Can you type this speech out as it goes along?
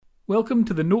Welcome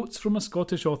to the Notes from a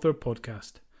Scottish Author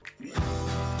podcast.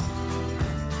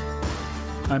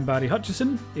 I'm Barry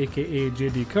Hutchison, aka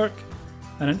JD Kirk,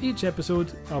 and in each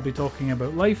episode I'll be talking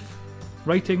about life,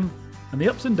 writing, and the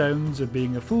ups and downs of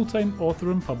being a full-time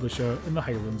author and publisher in the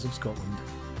Highlands of Scotland.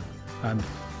 And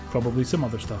probably some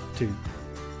other stuff too.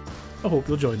 I hope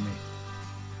you'll join me.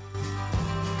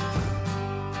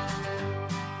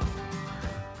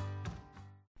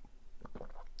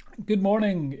 Good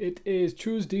morning. It is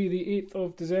Tuesday the 8th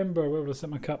of December. Where will I set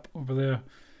my cup? Over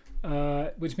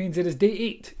there. Which means it is day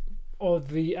 8 of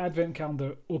the Advent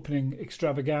Calendar opening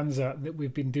extravaganza that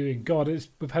we've been doing. God,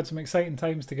 we've had some exciting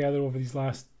times together over this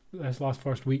last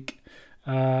first week.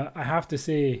 I have to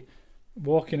say,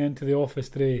 walking into the office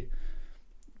today,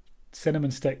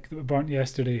 cinnamon stick that we burnt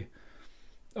yesterday,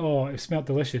 oh, it smelled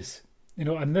delicious. You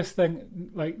know, and this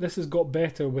thing, this has got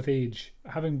better with age.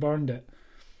 Having burned it,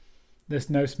 this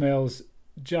now smells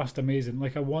just amazing.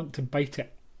 I want to bite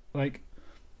it. I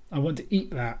want to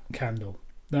eat that candle.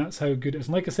 That's how good it is.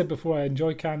 And like I said before, I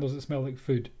enjoy candles that smell like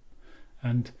food.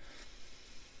 And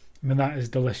I mean, that is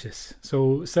delicious.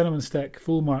 So cinnamon stick,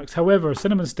 full marks. However,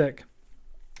 cinnamon stick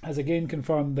has again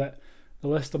confirmed that the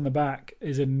list on the back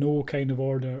is in no kind of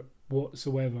order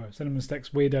whatsoever. Cinnamon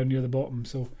stick's way down near the bottom.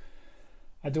 So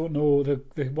I don't know. The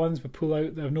ones we pull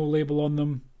out, they have no label on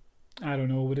them. I don't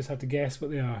know. We just have to guess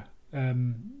what they are.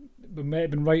 We might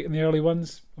have been right in the early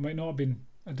ones. We might not have been.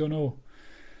 I don't know.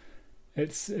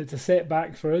 It's a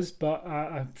setback for us, but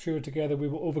I'm sure together we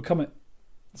will overcome it.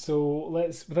 So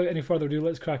without any further ado,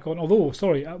 let's crack on. Although,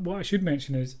 sorry, what I should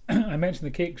mention is I mentioned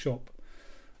the cake shop,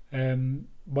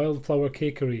 Wildflower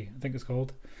Cakery, I think it's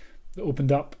called, that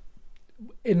opened up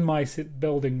in my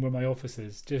building where my office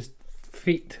is, just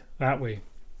feet that way.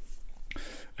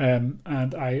 And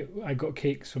I got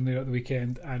cakes from there at the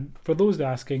weekend, and for those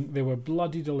asking, they were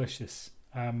bloody delicious.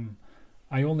 I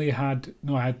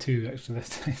had two actually this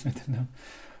time. I didn't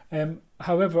know.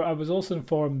 However, I was also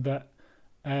informed that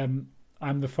I'm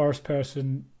the first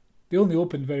person. They only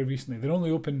opened very recently. They're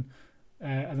only open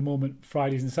at the moment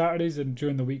Fridays and Saturdays, and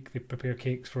during the week they prepare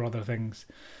cakes for other things.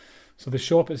 So the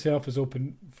shop itself is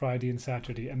open Friday and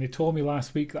Saturday, and they told me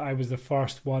last week that I was the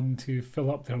first one to fill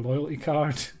up their loyalty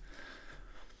card.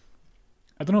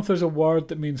 I don't know if there's a word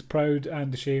that means proud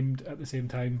and ashamed at the same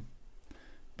time,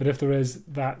 but if there is,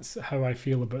 that's how I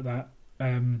feel about that.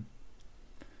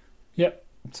 Yep,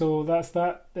 so that's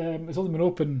that. It's only been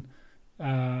open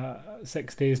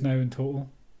 6 days now in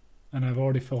total, and I've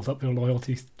already filled up their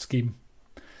loyalty scheme.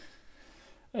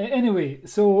 Anyway,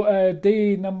 so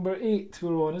day number 8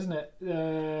 we're on, isn't it?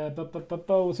 It's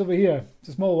over here. It's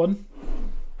a small one.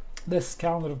 This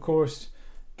calendar, of course,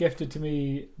 gifted to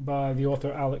me by the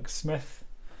author Alex Smith,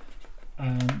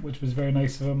 which was very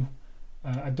nice of him.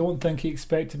 I don't think he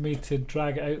expected me to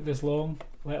drag it out this long,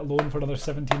 let alone for another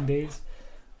 17 days.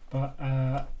 But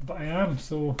I am,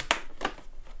 so...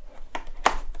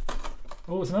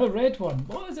 Oh, it's another red one.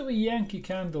 What is it with Yankee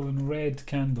Candle and red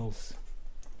candles?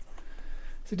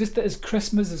 Is it just that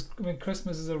Christmas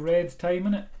is a red time,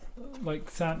 innit?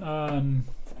 Like Santa and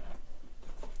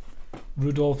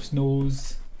Rudolph's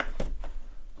nose.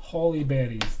 Holly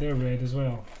berries, they're red as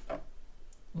well.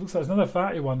 Looks like it's another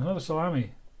fatty one, another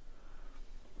salami.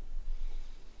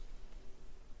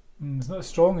 It's not as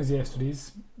strong as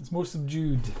yesterday's. It's more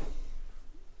subdued.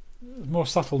 More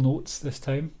subtle notes this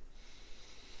time.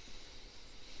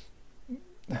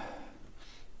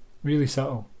 Really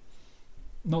subtle.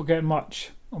 Not getting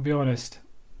much, I'll be honest.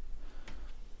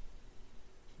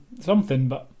 Something,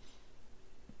 but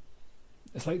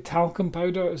it's like talcum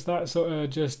powder. It's that sort of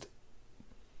just...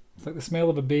 It's like the smell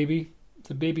of a baby.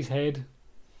 It's a baby's head.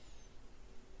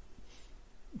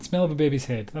 The smell of a baby's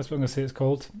head. That's what I'm going to say it's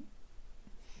called.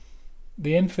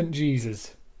 The infant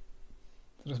Jesus.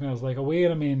 That's what it smells like. Away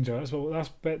in a manger. No,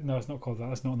 it's not called that.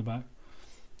 That's not on the back.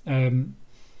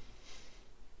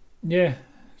 Yeah,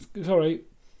 it's alright.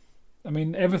 I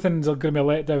mean, everything's going to be a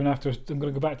letdown after. I'm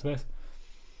going to go back to this.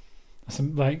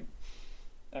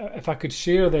 If I could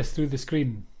share this through the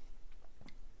screen,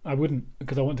 I wouldn't,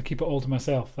 because I want to keep it all to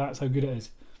myself. That's how good it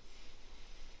is.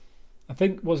 I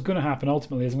think what's going to happen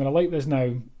ultimately is I'm going to light this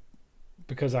now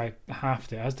because I have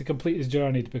to. It has to complete his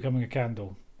journey to becoming a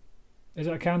candle. Is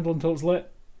it a candle until it's lit?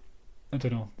 I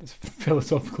don't know. It's a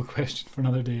philosophical question for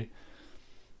another day.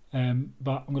 But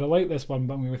I'm going to light this one,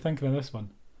 but I'm going to be thinking of this one.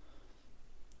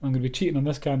 I'm going to be cheating on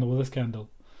this candle with this candle.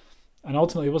 And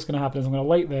ultimately what's going to happen is I'm going to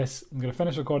light this, I'm going to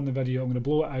finish recording the video, I'm going to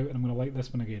blow it out, and I'm going to light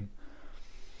this one again.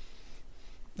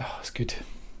 Oh, it's good.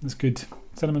 It's good.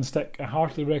 Cinnamon stick. I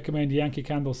heartily recommend Yankee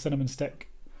Candle cinnamon stick.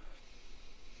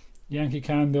 Yankee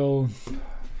Candle.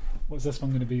 What's this one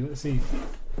going to be? Let's see.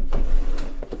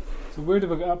 So where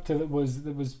did we get up to that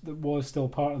was still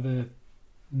part of the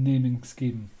naming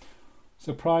scheme?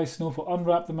 Surprise Snowfall.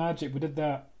 Unwrap the Magic. We did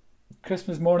that.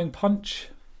 Christmas Morning Punch.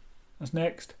 That's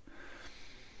next.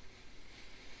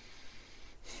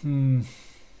 What kind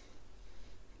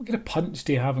of punch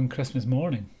do you have on Christmas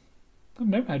morning? I've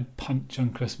never had punch on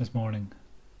Christmas morning.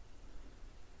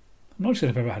 I'm not sure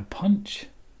if I've ever had punch.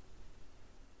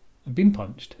 I've been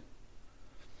punched.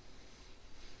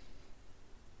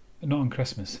 But not on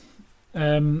Christmas.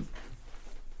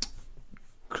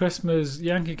 Christmas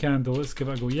Yankee Candle. Let's give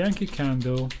it a go. Yankee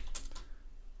Candle.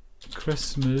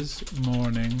 Christmas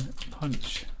Morning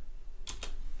Punch.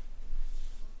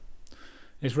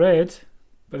 It's red,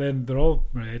 but then they're all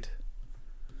red.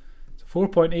 It's a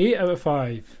 4.8 out of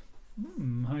 5.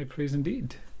 High praise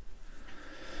indeed.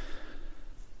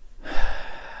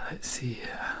 Let's see.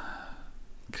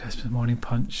 Christmas Morning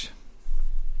Punch.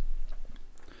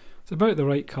 It's about the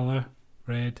right colour.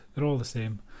 Red. They're all the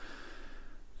same.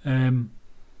 Here's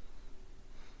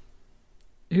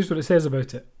what it says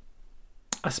about it.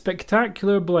 A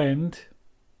spectacular blend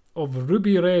of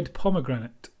ruby red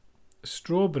pomegranate,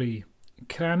 strawberry,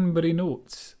 cranberry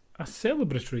notes. A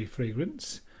celebratory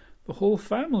fragrance the whole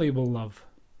family will love.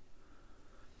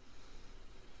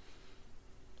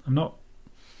 I'm not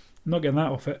getting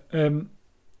that off it.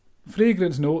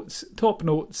 Fragrance notes. Top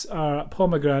notes are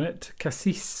pomegranate,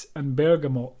 cassis and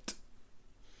bergamot.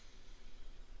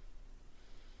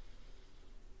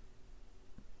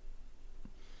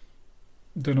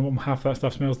 Don't know what half that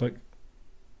stuff smells like.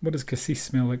 What does cassis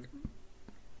smell like?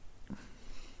 I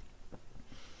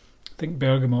think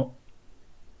bergamot.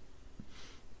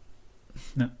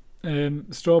 No.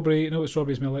 Strawberry. Know what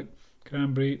strawberry smell like?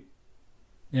 Cranberry.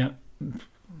 Yeah.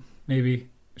 Maybe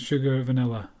sugar,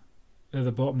 vanilla. They're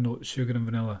the bottom notes, sugar and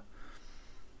vanilla.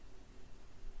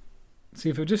 See,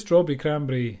 if it was just strawberry,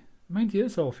 cranberry, mind you,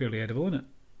 it's all fairly edible, isn't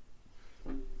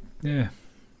it? Yeah.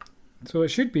 So it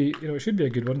should be, it should be a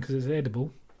good one because it's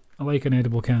edible. I like an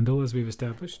edible candle, as we've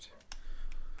established.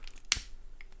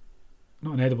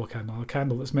 Not an edible candle, a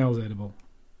candle that smells edible.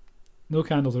 No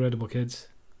candles are edible, kids.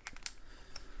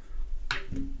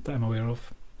 That I'm aware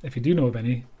of. If you do know of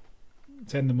any,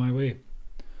 send them my way.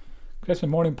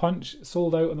 Christmas Morning Punch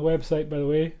sold out on the website, by the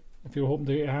way. If you're hoping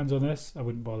to get your hands on this, I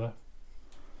wouldn't bother.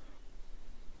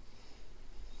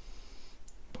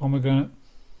 Pomegranate.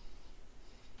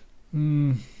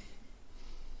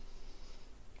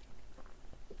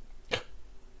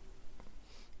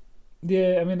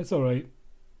 Yeah, I mean, it's alright.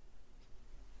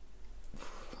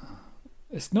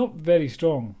 It's not very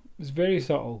strong. It's very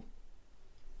subtle.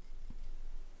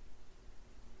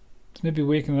 It's maybe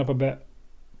waking up a bit.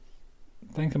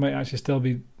 I think I might actually still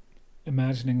be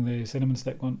imagining the cinnamon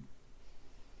stick one.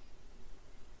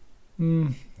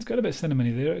 It's got a bit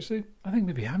cinnamony there, actually. I think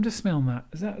maybe I'm just smelling that.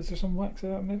 Is there some wax of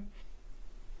that in there?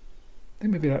 I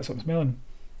think maybe that's what I'm smelling.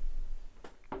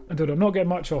 I don't know. I'm not getting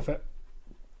much off it,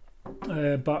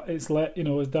 but it's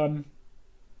it's done.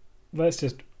 Let's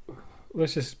just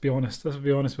be honest. Let's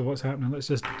be honest with what's happening. Let's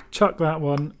just chuck that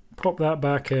one, pop that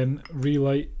back in,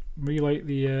 relight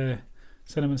the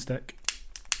cinnamon stick.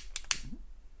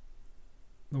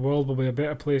 The world will be a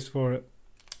better place for it.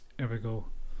 There we go.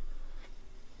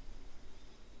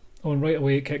 Oh, and right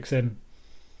away it kicks in.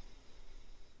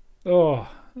 Oh,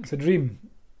 it's a dream.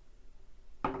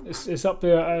 It's up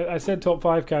there. I said top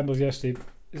 5 candles yesterday.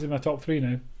 It's in my top 3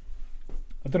 now.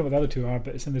 I don't know what the other 2 are,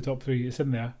 but it's in the top 3. It's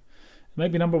in there. It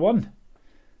might be number 1.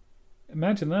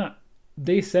 Imagine that.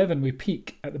 Day 7 we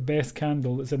peak at the best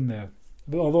candle that's in there.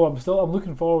 But although I'm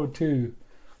looking forward to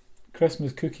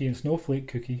Christmas cookie and snowflake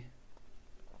cookie.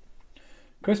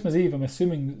 Christmas Eve, I'm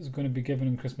assuming is going to be given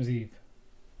on Christmas Eve.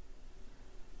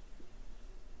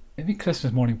 Maybe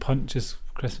Christmas Morning Punch is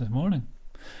Christmas morning.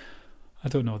 I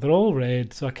don't know. They're all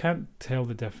red, so I can't tell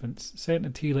the difference.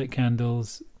 Scented tea light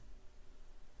candles.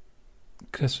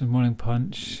 Christmas Morning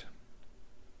Punch.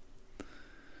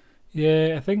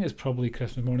 Yeah, I think it's probably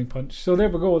Christmas Morning Punch. So there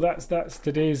we go. That's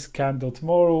today's candle.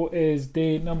 Tomorrow is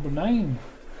day number 9.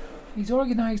 He's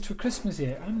organised for Christmas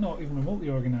yet. I'm not even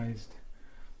remotely organised.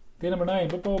 Day number 9.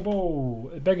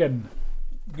 Big in.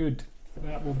 Good.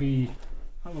 That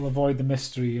will avoid the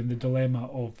mystery and the dilemma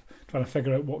of trying to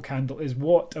figure out what candle is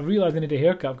what. I realise I need a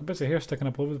haircut. I've got bits of hair sticking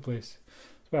up all over the place.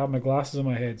 That's why I have my glasses on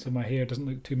my head so my hair doesn't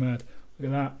look too mad.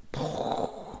 Look at that.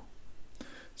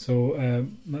 So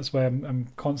that's why I'm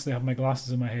constantly having my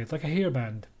glasses on my head, like a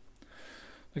hairband,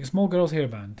 like a small girl's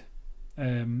hairband.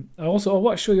 I want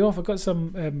to show you off. I got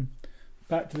some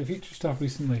Back to the Future stuff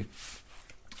recently.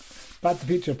 Back to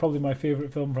the Future, probably my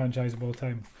favourite film franchise of all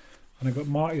time. And I got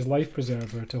Marty's life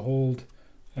preserver to hold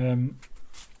the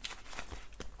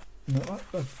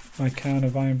my can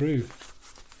of Iron Brew,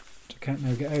 which I can't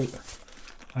now get out.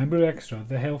 Iron Brew Extra,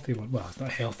 the healthy one. Well, it's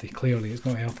not healthy, clearly it's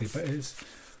not healthy, but it's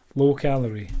low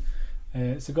calorie. So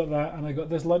I got that, and I got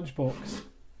this lunchbox,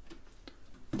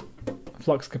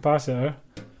 flux capacitor,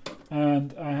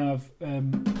 and I have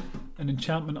an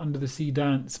Enchantment Under the Sea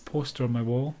Dance poster on my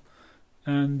wall,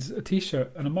 and a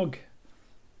t-shirt and a mug,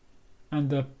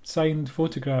 and a signed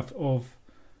photograph of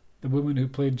the woman who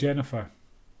played Jennifer,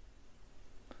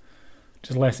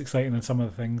 which is less exciting than some of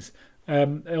the things.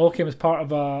 It all came as part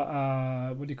of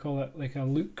a what do you call it, like a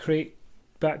Loot Crate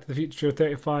Back to the Future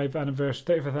 35th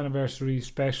anniversary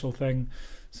special thing.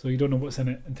 So you don't know what's in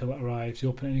it until it arrives. You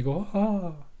open it and you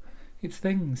go, it's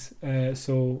things.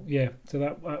 So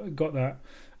that I got that.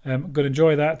 I'm going to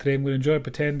enjoy that today. I'm going to enjoy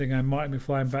pretending I'm Marty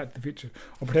McFly from Back to the Future,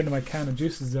 or pretending my can of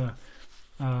juice is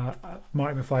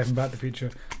Marty McFly from Back to the Future,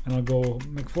 and I'll go,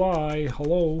 McFly,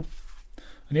 hello.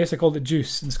 And yes, I called it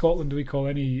juice. In Scotland, we call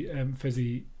any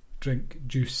fizzy drink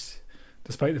juice,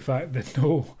 despite the fact that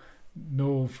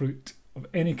no fruit of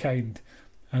any kind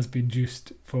has been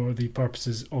juiced for the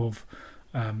purposes of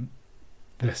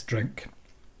this drink.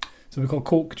 So we call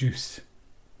Coke juice.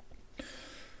 I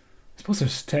suppose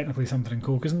there's technically something in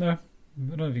Coke, isn't there? I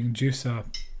don't know if you can juice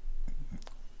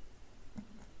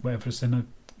whatever's in it.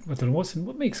 I don't know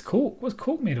what makes Coke. What's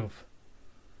Coke made of?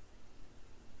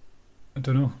 I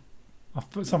don't know. I'll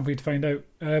put something for you to find out.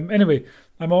 Anyway,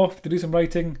 I'm off to do some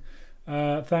writing.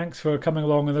 Thanks for coming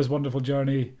along on this wonderful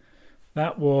journey.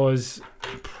 That was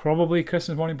probably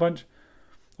Christmas Morning Punch.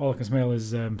 All I can smell is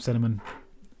cinnamon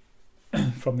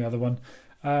from the other one.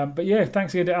 But yeah,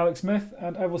 thanks again to Alex Smith,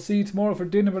 and I will see you tomorrow for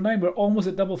day number 9. We're almost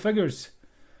at double figures.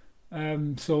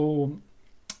 So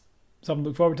something to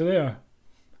look forward to there.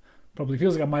 Probably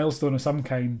feels like a milestone of some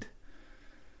kind.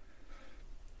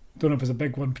 Don't know if it's a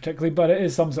big one particularly, but it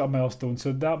is some sort of milestone.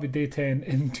 So that'll be day 10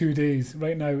 in 2 days.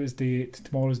 Right now it's day 8,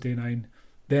 tomorrow's day 9,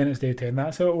 then it's day 10.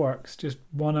 That's how it works. Just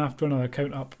one after another,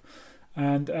 count up.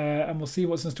 And we'll see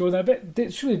what's in store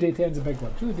then. Surely day 10 is a big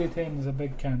one. Surely day 10 is a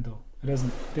big candle. It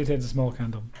isn't. Day 10 is a small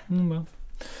candle. Well,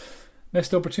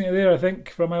 missed opportunity there, I think,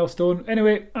 for a milestone.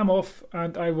 Anyway, I'm off,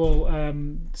 and I will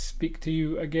speak to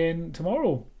you again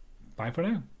tomorrow. Bye for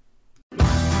now.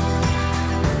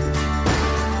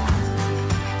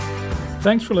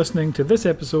 Thanks for listening to this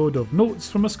episode of Notes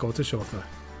from a Scottish Author.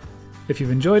 If you've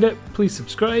enjoyed it, please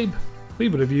subscribe,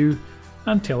 leave a review,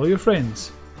 and tell all your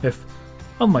friends, if,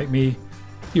 unlike me,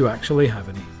 you actually have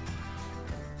any.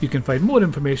 You can find more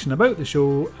information about the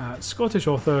show at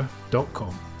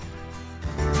scottishauthor.com.